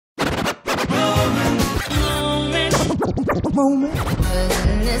moment. 'Cause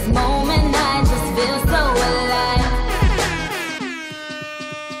in this moment, I just feel so alive.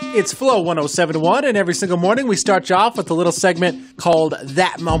 It's Flow 107.1, and every single morning we start you off with a little segment called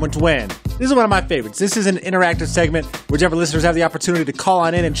That Moment When. This is one of my favorites. This is an interactive segment where whichever listeners have the opportunity to call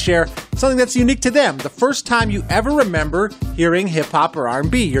on in and share something that's unique to them. The first time you ever remember hearing hip-hop or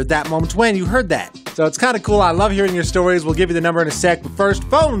R&B, you're that moment when you heard that. So it's kind of cool. I love hearing your stories. We'll give you the number in a sec, but first,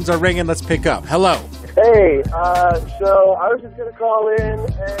 phones are ringing. Let's pick up. Hello. Hey, so I was just going to call in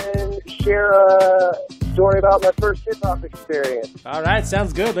and share a story about my first hip-hop experience. All right,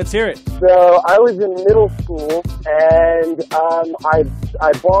 sounds good. Let's hear it. So I was in middle school, and I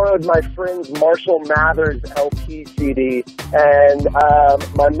borrowed my friend's Marshall Mathers LP CD, and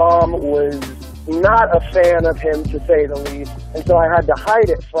my mom was not a fan of him, to say the least, and so I had to hide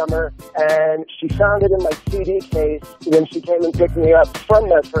it from her, and she found it in my CD case when she came and picked me up from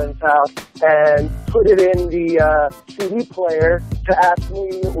my friend's house and put it in the CD player to ask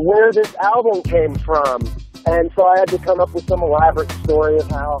me where this album came from. And so I had to come up with some elaborate story of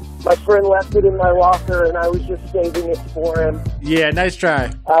how my friend left it in my locker and I was just saving it for him. Yeah, nice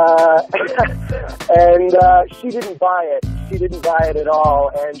try. And she didn't buy it. She didn't buy it at all,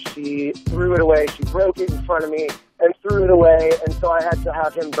 and she threw it away. She broke it in front of me and threw it away, and so I had to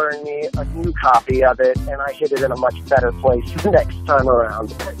have him burn me a new copy of it, and I hid it in a much better place the next time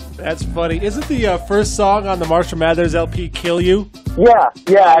around. That's funny. Isn't the first song on the Marshall Mathers LP Kill You? Yeah,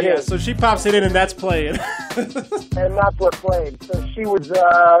 it is. So she pops it in and that's playing. And that's what played. So she was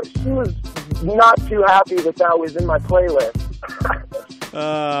not too happy that was in my playlist.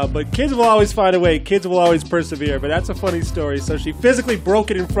 But kids will always find a way. Kids will always persevere. But that's a funny story. So she physically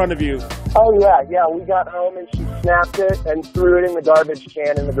broke it in front of you. Oh, yeah. We got home and she snapped it and threw it in the garbage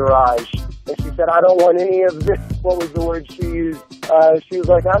can in the garage. And she said, I don't want any of this. What was the word she used? She was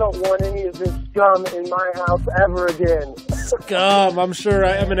like, I don't want any of this scum in my house ever again. Scum. I'm sure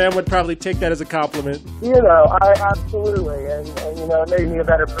Eminem would probably take that as a compliment. You know, I absolutely. And you know, it made me a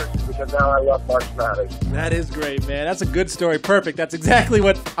better person because now I love Marshall Mathers. That is great, man. That's a good story. Perfect. That's exactly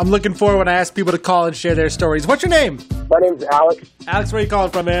what I'm looking for when I ask people to call and share their stories. What's your name? My name's Alex. Alex, where are you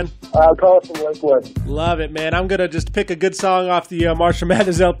calling from, man? I'm calling from Lakewood. Love it, man. I'm going to just pick a good song off the Marshall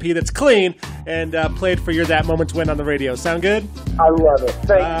Mathers LP that's clean and play it for your That Moment's Win on the radio. Sound good? I love it. Thanks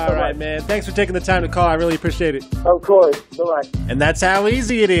so much. All right, man. Thanks for taking the time to call. I really appreciate it. Of course. Bye-bye. And that's how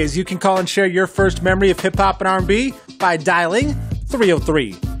easy it is. You can call and share your first memory of hip-hop and R&B by dialing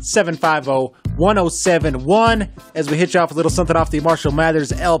 303-750-1071 as we hit you off a little something off the Marshall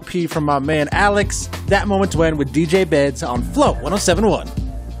Mathers LP from my man Alex. That Moment's When with DJ Beds on Flow 107.1.